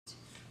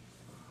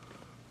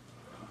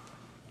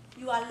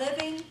You are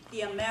living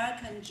the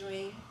American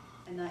dream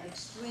and are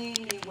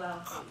extremely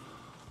wealthy.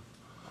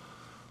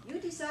 You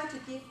decide to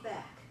give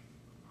back.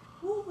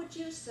 Who would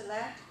you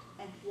select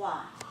and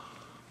why?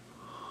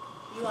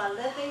 You are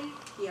living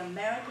the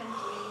American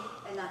dream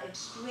and are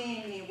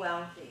extremely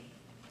wealthy.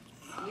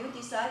 You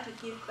decide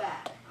to give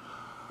back.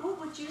 Who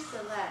would you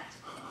select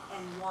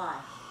and why?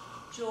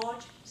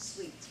 George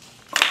Sweet.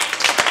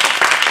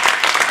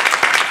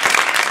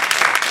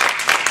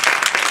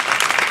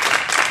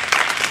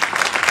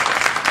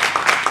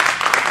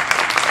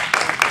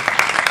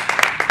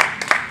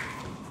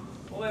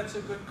 That's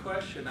a good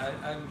question.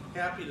 I'm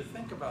happy to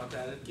think about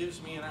that. It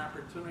gives me an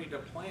opportunity to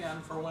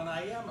plan for when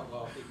I am a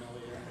wealthy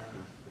millionaire.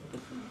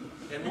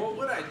 And what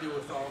would I do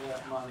with all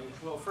that money?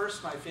 Well,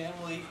 first, my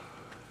family,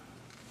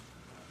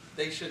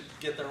 they should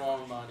get their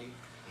own money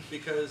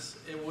because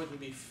it wouldn't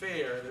be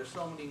fair. There's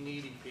so many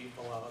needy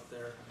people out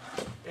there.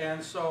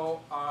 And so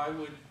I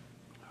would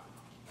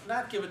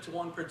not give it to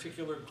one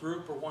particular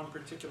group or one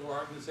particular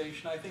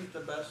organization. I think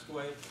the best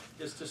way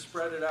is to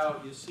spread it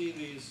out. You see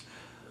these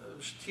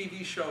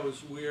TV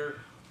shows where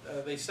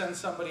they send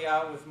somebody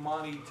out with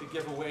money to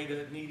give away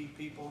to needy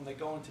people, and they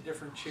go into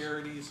different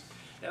charities.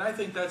 And I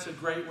think that's a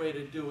great way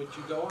to do it.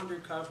 You go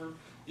undercover,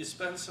 you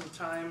spend some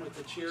time with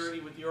the charity,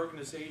 with the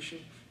organization,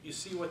 you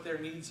see what their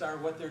needs are,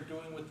 what they're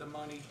doing with the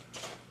money,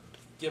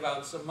 give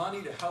out some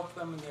money to help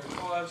them in their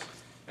cause,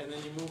 and then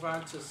you move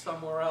on to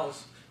somewhere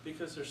else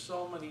because there's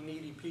so many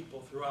needy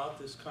people throughout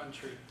this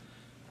country.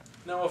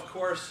 Now, of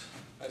course,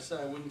 I said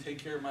I wouldn't take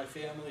care of my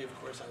family.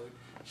 Of course, I would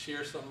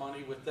share some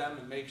money with them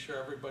and make sure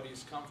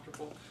everybody's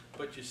comfortable.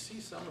 But you see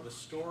some of the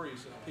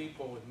stories of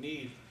people in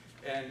need,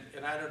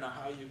 and I don't know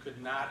how you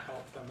could not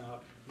help them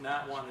out,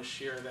 not want to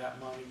share that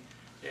money,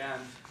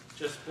 and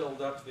just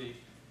build up the,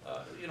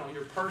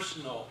 your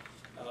personal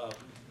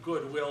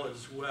goodwill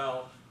as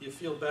well. You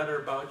feel better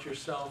about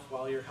yourself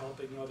while you're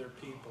helping other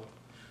people.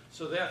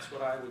 So that's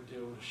what I would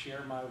do, to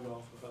share my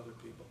wealth with other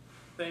people.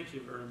 Thank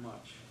you very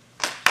much.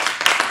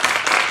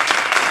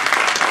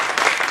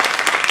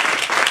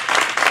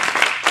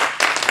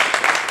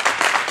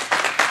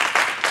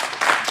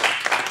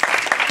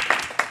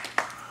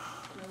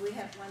 We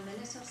have 1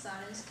 minute of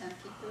silence, time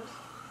keepers,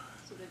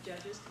 so the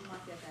judges can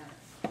mark their ballots.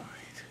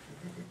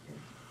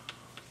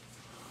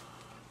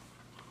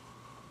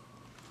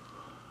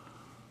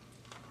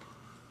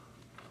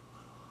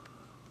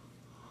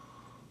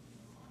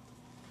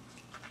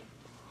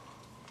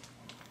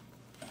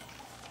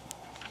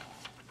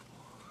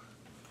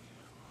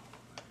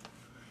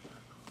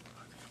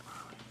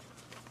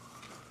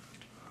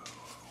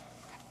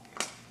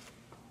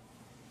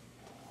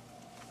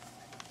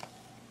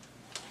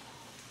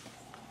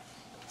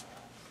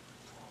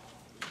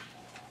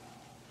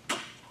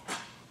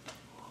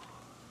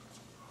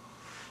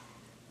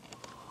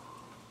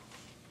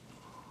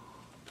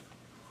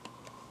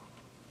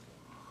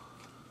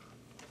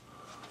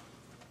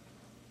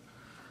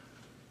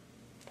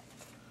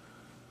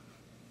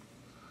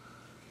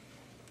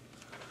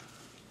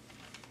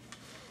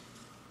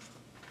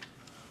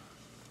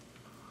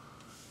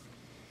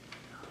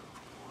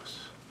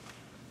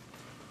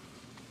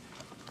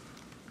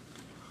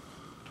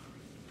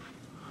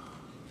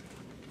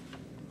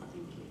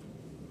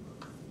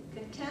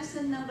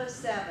 Contestant number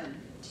 7,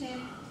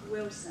 Tim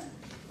Wilson.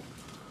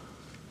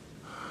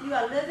 You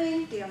are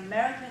living the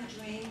American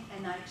dream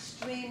and are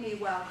extremely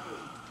wealthy.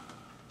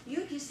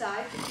 You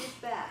decide to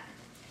give back.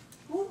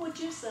 Who would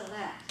you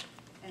select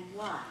and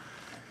why?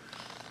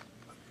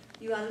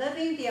 You are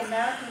living the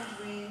American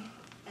dream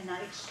and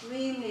are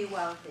extremely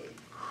wealthy.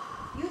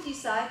 You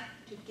decide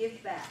to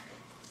give back.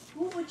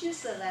 Who would you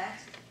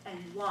select and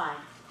why?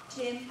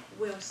 Tim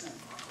Wilson.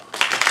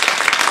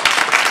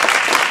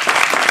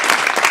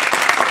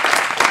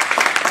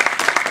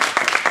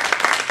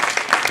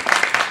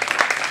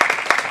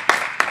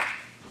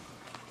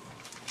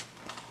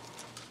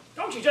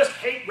 Don't you just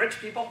hate rich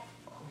people?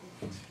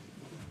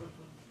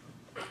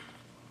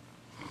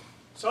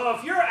 So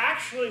if you're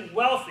actually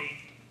wealthy,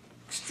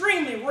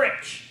 extremely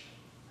rich,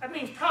 that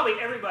means probably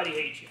everybody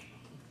hates you.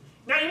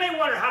 Now you may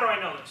wonder, how do I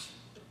know this?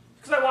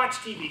 Because I watch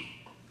TV.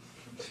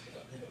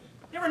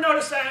 You ever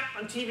notice that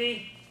on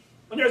TV?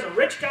 When there's a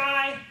rich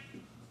guy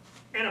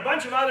and a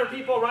bunch of other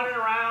people running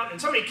around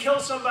and somebody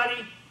kills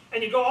somebody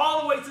and you go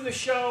all the way through the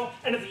show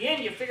and at the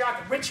end you figure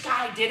out the rich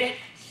guy did it?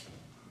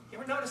 You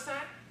ever notice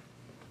that?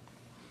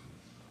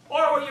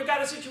 Or where you've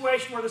got a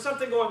situation where there's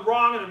something going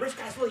wrong and the rich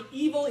guy's really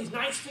evil, he's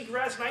nicely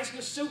dressed, nice in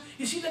a suit.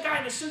 You see the guy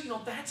in the suit, you know,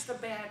 that's the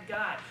bad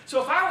guy.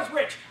 So if I was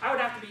rich, I would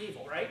have to be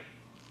evil, right?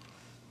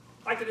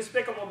 Like the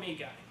Despicable Me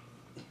guy.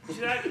 You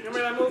see that?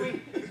 Remember that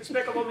movie?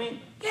 Despicable Me?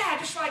 Yeah,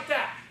 just like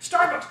that.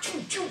 Starbucks,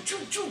 choo, choo,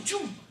 choo, choo,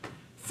 choo.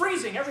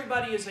 Freezing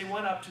everybody as they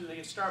went up to the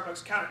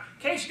Starbucks counter.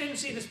 In case you didn't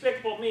see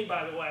Despicable Me,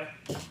 by the way,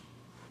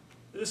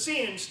 there's a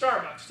scene in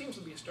Starbucks, seems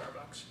to be a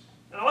Starbucks,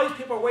 and all these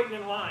people are waiting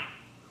in line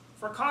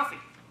for coffee.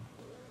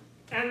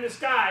 And this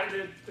guy,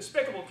 the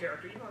Despicable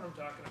character, you know what I'm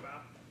talking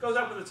about, goes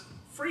up with his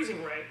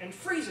freezing ray and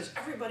freezes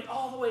everybody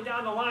all the way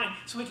down the line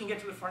so he can get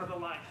to the front of the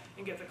line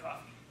and get the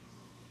coffee.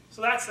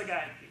 So that's the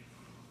guy.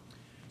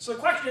 So the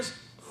question is,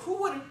 who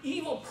would an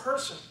evil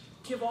person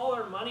give all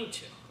their money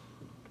to?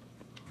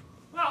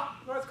 Well,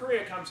 North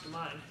Korea comes to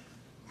mind.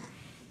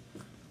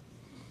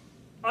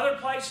 Other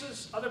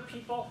places, other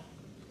people,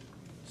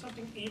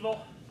 something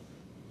evil.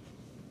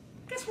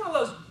 I guess one of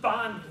those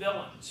Bond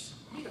villains.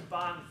 Meet a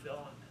Bond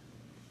villain.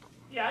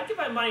 Yeah, I'd give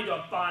my money to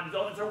a Bond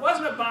villain. If there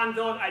wasn't a Bond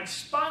villain, I'd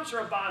sponsor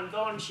a Bond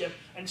villainship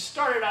and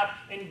start it up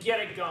and get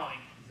it going.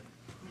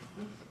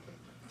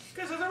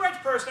 Because as a rich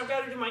person, I've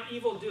got to do my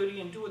evil duty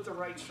and do it the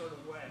right sort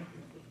of way.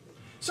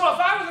 So if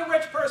I was a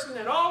rich person and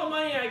had all the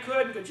money I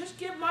could and could just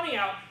give money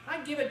out,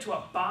 I'd give it to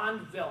a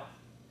Bond villain.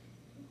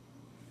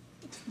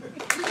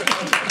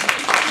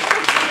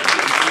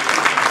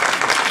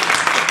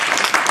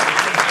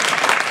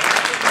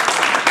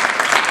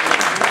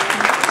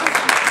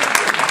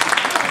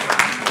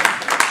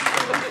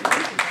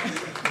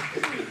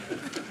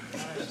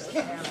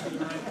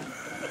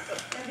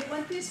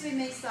 Everyone, please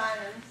remain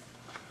silent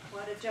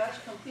while the judge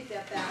complete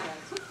their ballot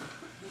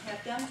and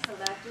have them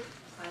collected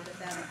by the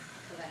ballot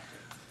collector.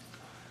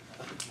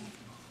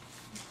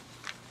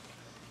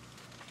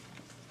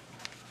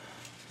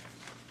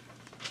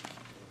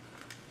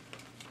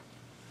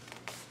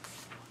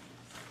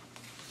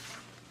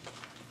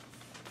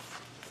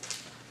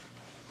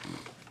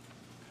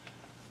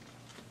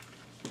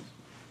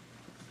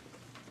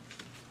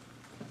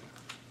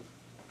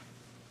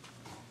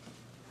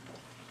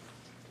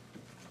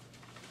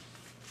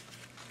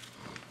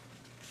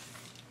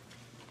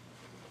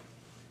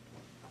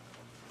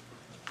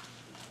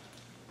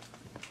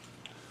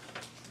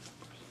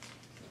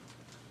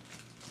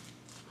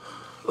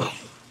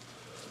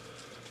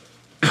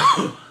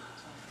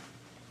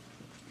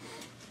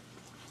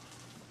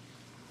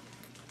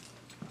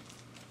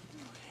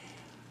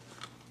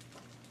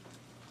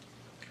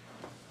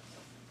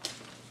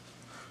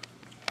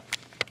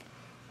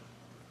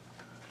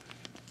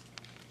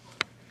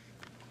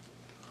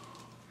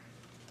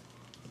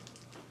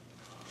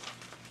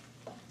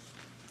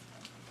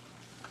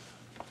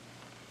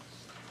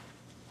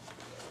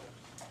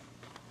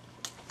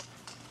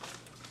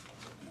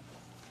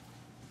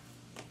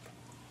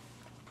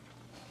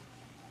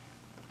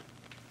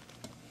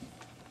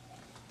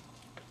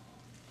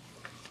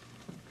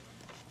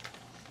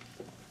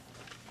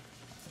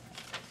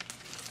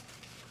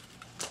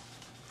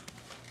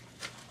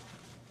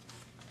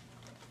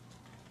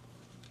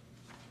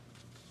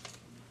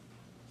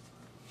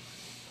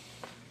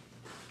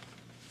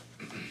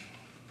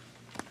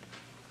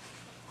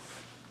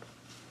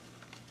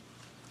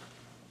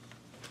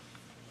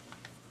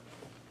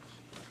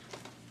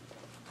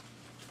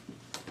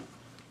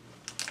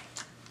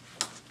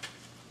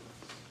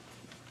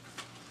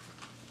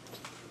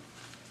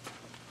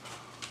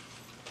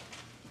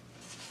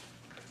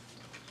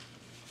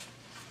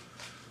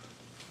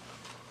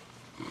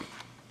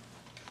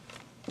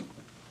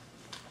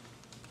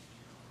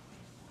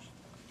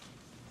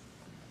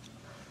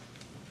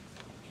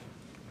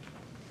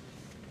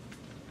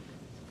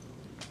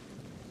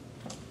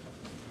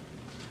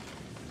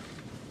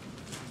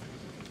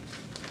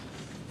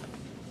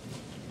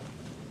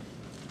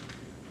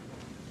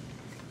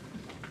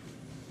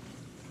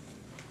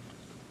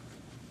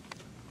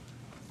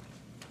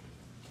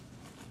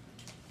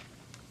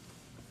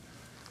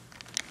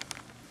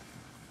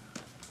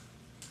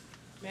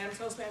 Madam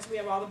Toastmaster, we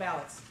have all the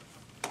ballots.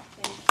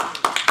 Thank you.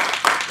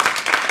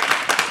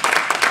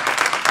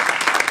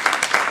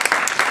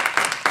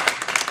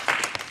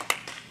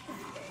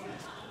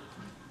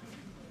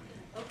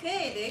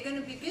 Okay, they're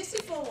going to be busy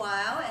for a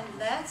while, and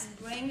let's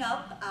bring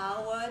up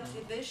our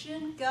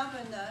Division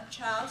Governor,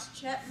 Charles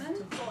Chapman,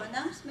 for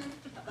announcement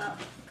about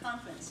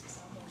conferences.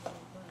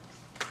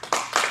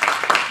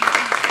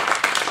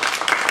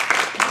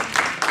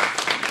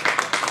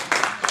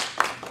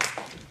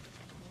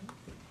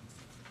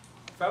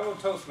 Fellow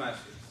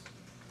Toastmasters,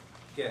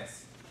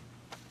 yes.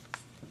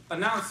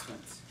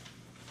 Announcements.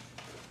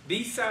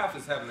 B South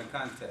is having a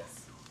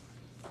contest.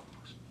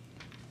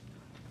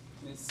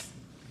 Miss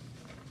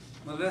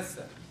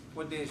Melissa,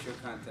 what day is your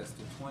contest?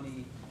 The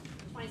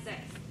 26.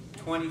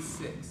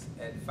 26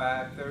 at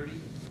 5:30,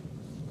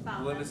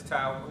 Willis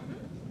Tower.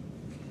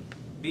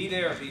 Be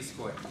there or be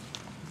square.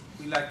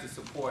 We like to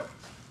support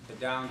the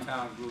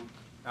downtown group.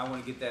 I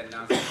want to get that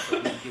announcement so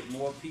we can get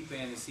more people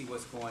in and see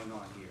what's going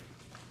on here.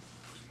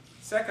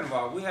 Second of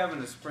all, we're having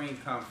a spring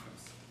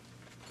conference.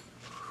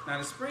 Now,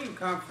 the spring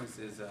conference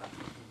is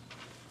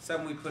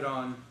something we put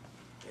on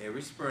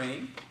every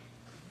spring,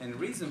 and the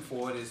reason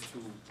for it is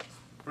to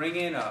bring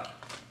in a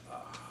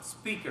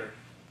speaker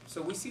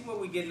so we see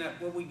what we're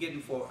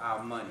getting for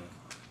our money.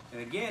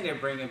 And again, they're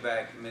bringing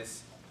back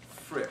Miss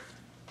Fripp.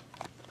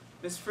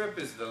 Miss Fripp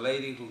is the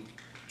lady who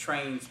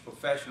trains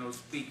professional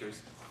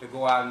speakers to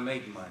go out and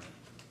make money.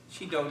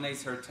 She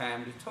donates her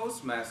time to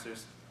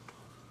Toastmasters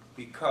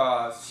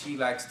because she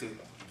likes to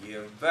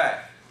give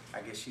back.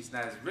 I guess she's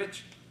not as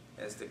rich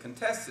as the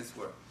contestants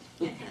were.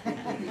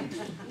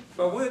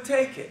 But we'll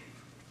take it.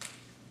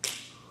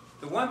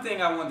 The one thing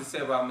I wanted to say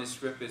about Miss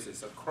Fripp is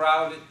it's a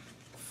crowded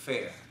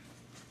affair.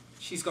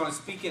 She's going to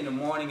speak in the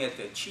morning at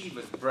the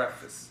Achievers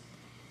Breakfast.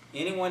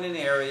 anyone in the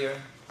area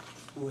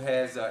who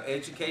has an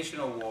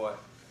educational award,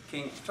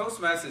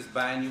 Toastmasters is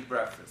buying you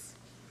breakfast.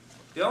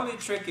 The only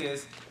trick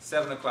is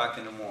 7 o'clock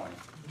in the morning,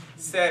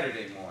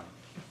 Saturday morning.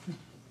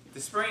 The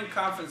spring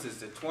conference is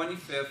the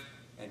 25th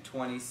and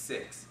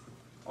 26th.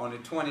 On the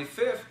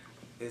 25th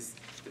is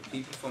the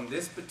people from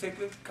this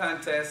particular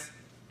contest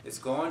is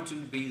going to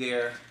be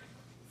there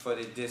for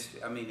the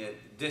district,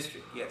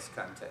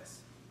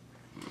 contest.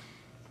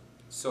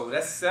 So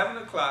that's 7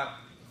 o'clock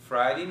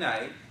Friday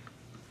night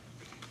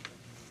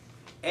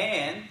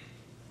and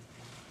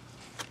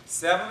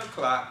 7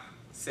 o'clock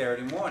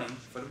Saturday morning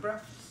for the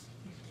breakfast.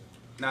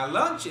 Now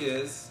lunch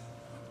is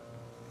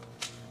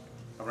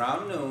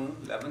around noon,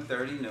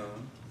 11:30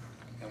 noon,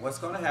 and what's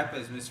going to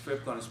happen is Ms.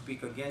 Fripp going to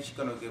speak again. She's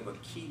going to give a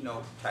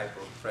keynote type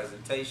of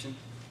presentation,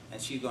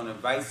 and she's going to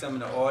invite some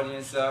of the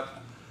audience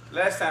up.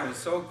 Last time it was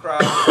so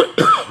crowded,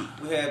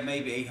 we had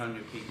maybe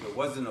 800 people. There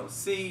wasn't no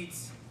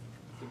seats.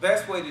 The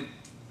best way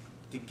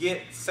to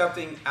get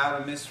something out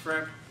of Ms.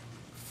 Fripp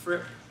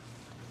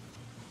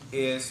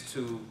is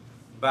to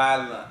buy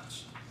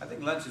lunch. I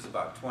think lunch is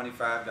about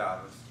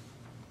 $25.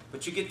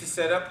 But you get to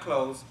set up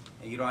close,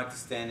 and you don't have to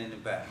stand in the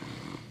back.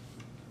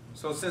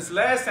 So since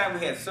last time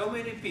we had so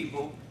many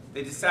people,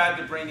 they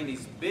decided to bring in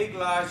these big,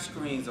 large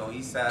screens on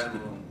each side of the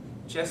room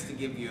just to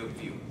give you a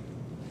view.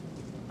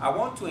 I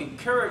want to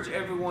encourage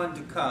everyone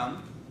to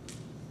come.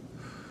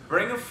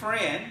 Bring a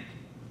friend.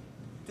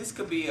 This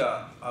could be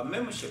a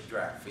membership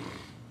drive for you.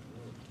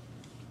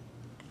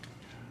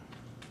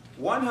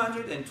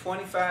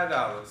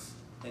 $125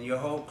 and your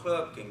whole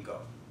club can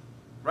go.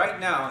 Right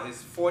now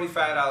it's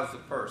 $45 a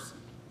person.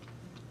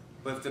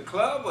 But if the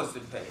club was to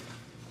pay,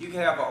 you can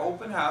have an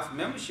open house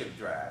membership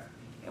drive.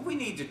 And we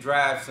need to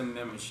drive some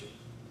membership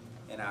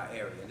in our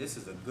area. This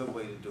is a good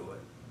way to do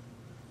it.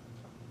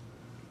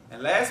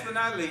 And last but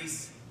not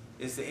least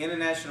is the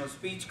International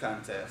Speech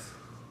Contest.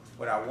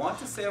 What I want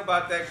to say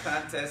about that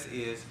contest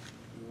is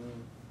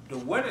the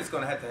winner's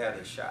going to have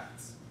their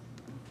shots.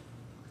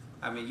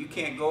 I mean, you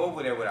can't go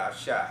over there without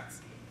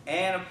shots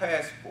and a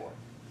passport.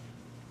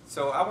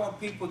 So I want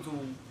people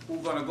who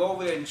are going to go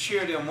over there and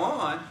cheer them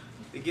on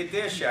to get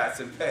their shots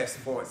and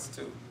passports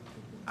too.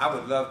 I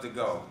would love to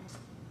go.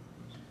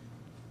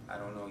 I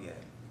don't know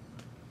yet.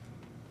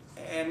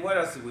 And what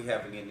else are we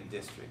having in the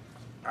district?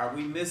 Are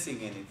we missing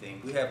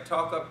anything? We have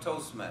Talk Up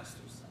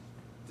Toastmasters.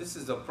 This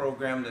is a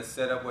program that's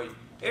set up where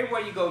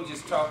everywhere you go,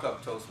 just talk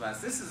up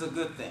Toastmasters. This is a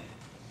good thing.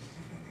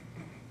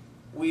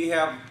 We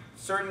have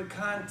certain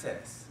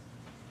contests.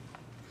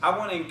 I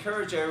want to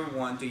encourage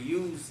everyone to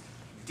use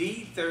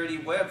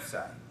D30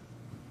 website.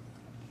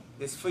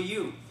 It's for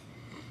you.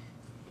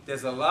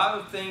 There's a lot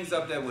of things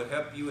up there that will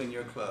help you in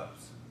your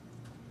clubs.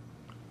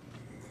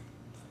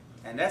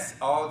 And that's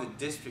all the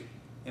district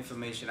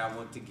information I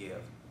want to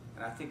give.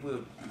 And I think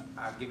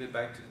I'll give it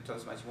back to the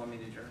Toastmasters. You want me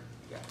to adjourn?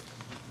 Yeah.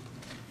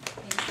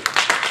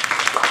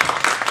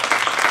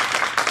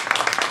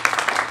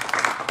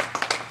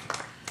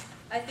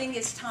 I think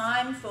it's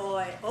time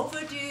for an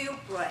overdue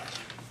break.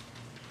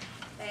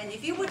 And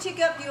if you would take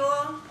up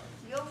your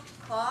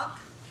clock,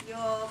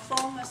 your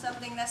phone or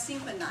something, that's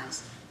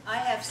synchronized. I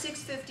have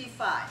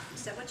 6:55.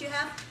 Is that what you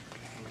have?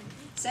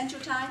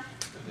 Central Time?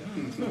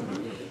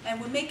 And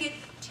we make it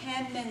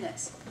 10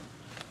 minutes.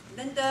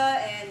 Linda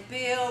and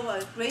Bill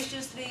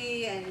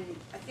graciously, and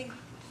I think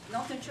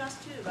Northern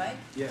Trust too, right?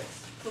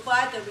 Yes.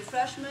 Provide the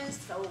refreshments,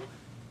 so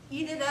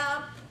eat it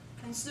up,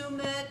 consume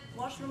it.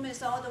 Washroom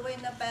is all the way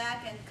in the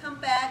back, and come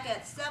back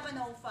at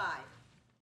 7:05.